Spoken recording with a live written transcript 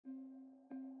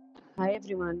Hi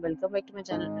everyone, welcome back to my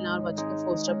channel and are watching a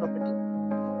 4-star property.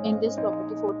 In this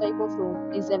property, 4 type of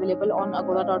room is available on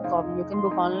agoda.com. You can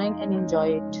book online and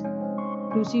enjoy it.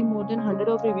 To see more than 100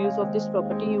 of reviews of this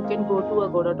property, you can go to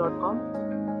agoda.com.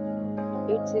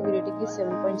 Its review rating is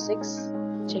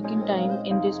 7.6. Check-in time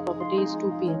in this property is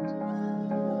 2 p.m.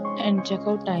 and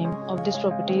check-out time of this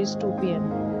property is 2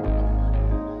 p.m.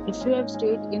 If you have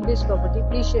stayed in this property,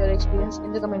 please share your experience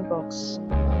in the comment box.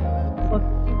 For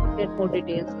get more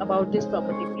details about this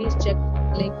property, please check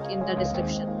link in the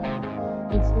description.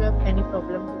 If you have any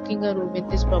problem booking a room in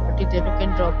this property, then you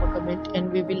can drop a comment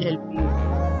and we will help you.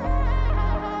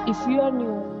 If you are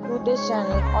new to this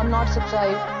channel or not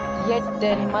subscribed yet,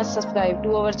 then must subscribe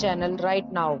to our channel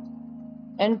right now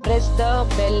and press the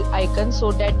bell icon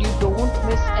so that you don't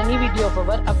miss any video of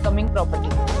our upcoming property.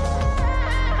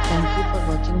 Thank you for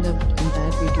watching the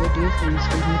entire video. Dear friends,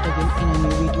 we'll meet again in a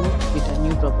new video with a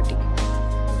new property.